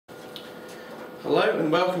Hello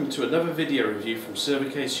and welcome to another video review from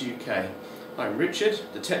Servercase UK. I'm Richard,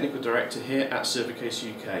 the Technical Director here at Servercase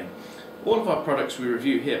UK. All of our products we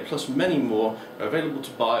review here, plus many more, are available to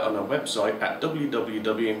buy on our website at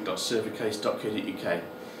www.servercase.co.uk.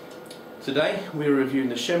 Today we're reviewing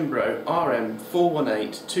the Chenbro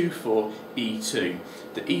RM41824E2.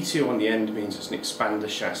 The E2 on the end means it's an expander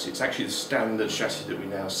chassis. It's actually the standard chassis that we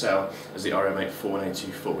now sell as the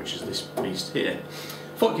RM41824, which is this beast here.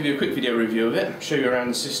 I thought I'd give you a quick video review of it, show you around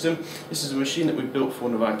the system. This is a machine that we built for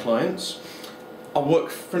one of our clients. I'll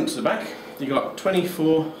work front to the back. You've got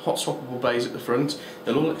 24 hot swappable bays at the front.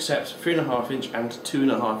 They'll all accept 3.5 inch and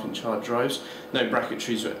 2.5 inch hard drives. No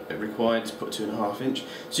bracketries are required to put 2.5 inch.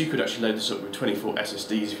 So you could actually load this up with 24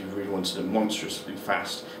 SSDs if you really wanted a monstrously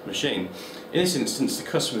fast machine. In this instance, the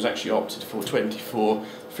customer has actually opted for 24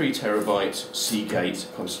 3TB Seagate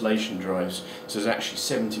Constellation drives. So there's actually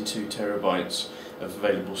 72 terabytes of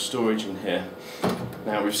available storage in here.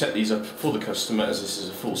 Now we've set these up for the customer as this is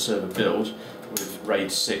a full server build with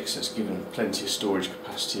RAID 6 that's given plenty of storage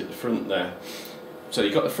capacity at the front there. So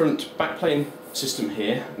you've got the front backplane system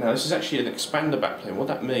here. Now this is actually an expander backplane. What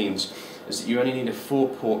that means is that you only need a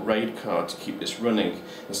 4-port RAID card to keep this running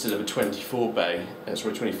instead of a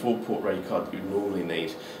 24-port RAID card that you normally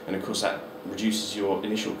need. And of course that reduces your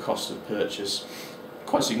initial cost of purchase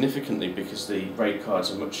quite significantly because the RAID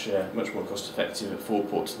cards are much more cost effective at 4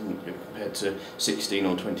 ports than compared to 16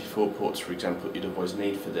 or 24 ports, for example, that you'd otherwise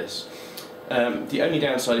need for this. The only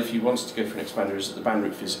downside if you wanted to go for an expander is that the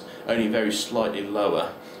bandwidth is only very slightly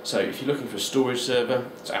lower. So if you're looking for a storage server,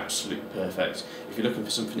 it's absolutely perfect. If you're looking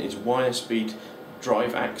for something that is wire speed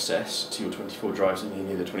drive access to your 24 drives, then you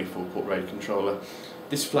need a 24-port RAID controller.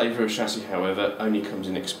 This flavour of chassis, however, only comes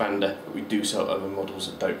in expander, but we do sell other models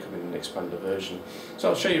that don't come in an expander version. So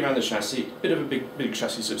I'll show you around the chassis. Bit of a big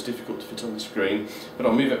chassis, so it's difficult to fit on the screen, but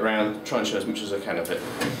I'll move it around, try and show as much as I can of it.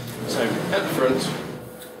 So at the front,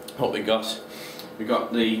 what we've got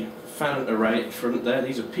the fan array at the front there.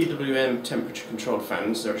 These are PWM temperature controlled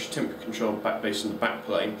fans. They're actually temperature controlled based on the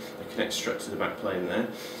backplane. They connect straight to the backplane there.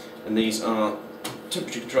 And these are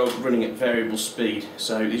temperature controlled running at variable speed.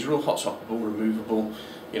 So these are all hot swappable, removable,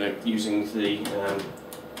 using the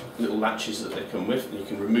little latches that they come with, and you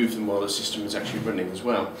can remove them while the system is actually running as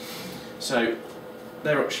well. So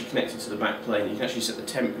they're actually connected to the backplane. You can actually set the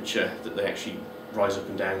temperature that they actually rise up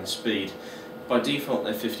and down in speed. By default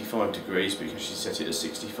they're 55 degrees, but you can actually set it at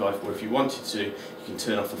 65, or if you wanted to, you can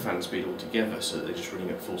turn off the fan speed altogether so that they're just running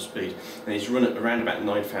at full speed. And these run at around about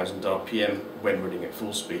 9,000 RPM when running at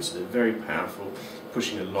full speed, so they're very powerful,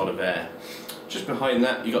 pushing a lot of air. Just behind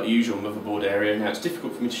that you've got the usual motherboard area. Now it's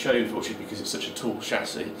difficult for me to show you unfortunately because it's such a tall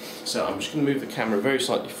chassis, so I'm just going to move the camera very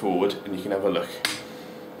slightly forward and you can have a look.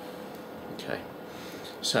 Okay,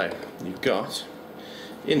 so you've got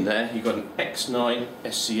in there, you've got an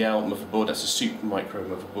X9SCL motherboard. That's a Supermicro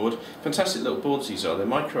motherboard. Fantastic little boards these are. They're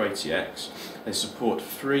micro ATX. They support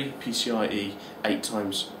 3 PCIe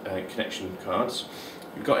 8x connection cards.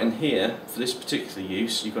 You've got in here, for this particular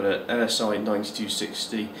use, you've got an LSI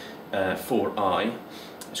 9260 4i.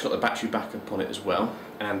 It's got the battery backup on it as well,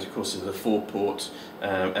 and of course there's a 4-port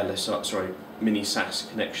mini SAS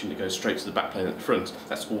connection that goes straight to the backplane at the front.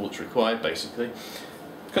 That's all that's required basically.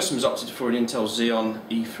 Customers opted for an Intel Xeon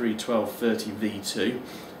E3-1230V2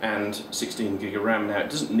 and 16GB of RAM. Now it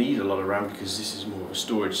doesn't need a lot of RAM because this is more of a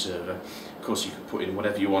storage server. Of course you can put in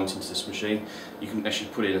whatever you want into this machine. You can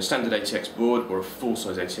actually put in a standard ATX board or a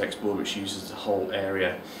full-size ATX board which uses the whole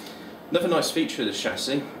area. Another nice feature of this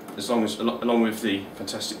chassis, along with the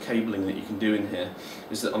fantastic cabling that you can do in here,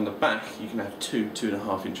 is that on the back you can have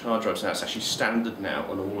 2.5 inch hard drives. Now it's actually standard now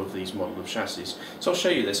on all of these model of chassis. So I'll show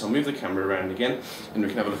you this. I'll move the camera around again and we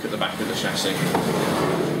can have a look at the back of the chassis.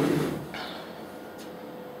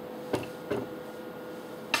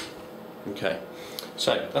 Okay,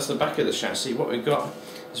 so that's the back of the chassis. What we've got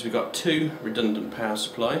is we've got 2 redundant power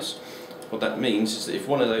supplies. What that means is that if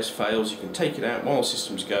one of those fails, you can take it out while the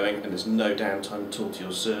system's going and there's no downtime at all to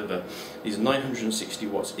your server. These are 960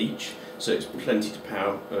 watts each, so it's plenty to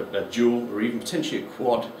power a dual or even potentially a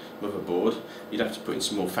quad motherboard. You'd have to put in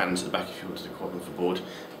some more fans at the back if you wanted a quad motherboard,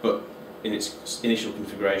 but in its initial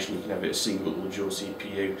configuration you can have it a single or dual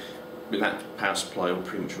CPU. With that power supply will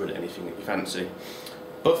pretty much run anything that you fancy.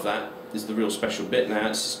 Above that is the real special bit. Now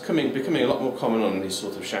it's becoming a lot more common on these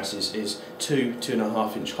sort of chassis, is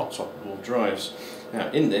 2.5 inch hot swappable drives.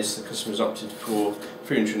 Now in this the customers opted for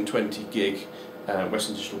 320 gig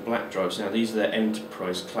Western Digital black drives. Now these are their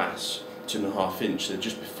enterprise class 2.5 inch, so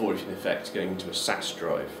just before in effect going into a SAS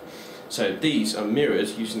drive. So these are mirrored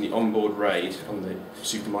using the onboard RAID on the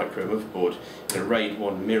Supermicro motherboard in a RAID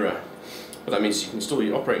 1 mirror. But that means you can install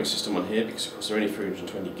your operating system on here, because of course they're only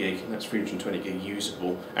 320 gig, and that's 320 gig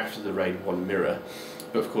usable after the RAID 1 mirror.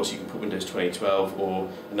 But of course you can put Windows 2012 or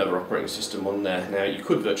another operating system on there. Now you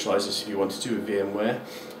could virtualize this if you wanted to with VMware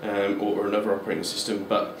or another operating system,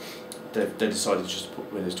 but they decided just to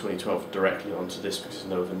put Windows 2012 directly onto this because there's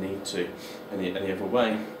no other need to any other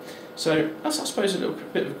way. So that's, I suppose, a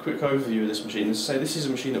bit of a quick overview of this machine. As I say, this is a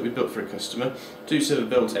machine that we built for a customer. Do server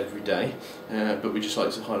builds every day, but we just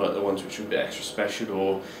like to highlight the ones which are a bit extra special,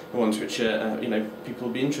 or the ones which people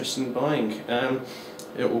will be interested in buying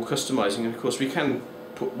or customising. And of course we can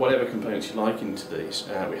put whatever components you like into these.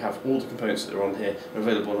 We have all the components that are on here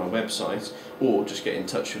available on our website, or just get in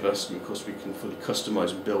touch with us, and of course we can fully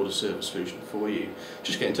customise and build a server solution for you.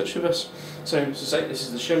 Just get in touch with us. So as I say, this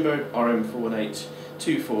is the Chenbro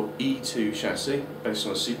RM41824E2 chassis, based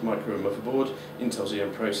on a Supermicro motherboard, Intel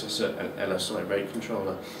Xeon processor and LSI RAID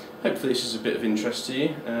controller. Hopefully this is a bit of interest to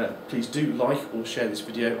you. Please do like or share this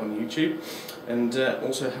video on YouTube, and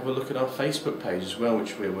also have a look at our Facebook page as well,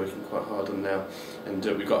 which we're working quite hard on now, and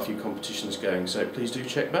we've got a few competitions going, so please do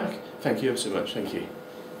check back. Thank you ever so much. Thank you.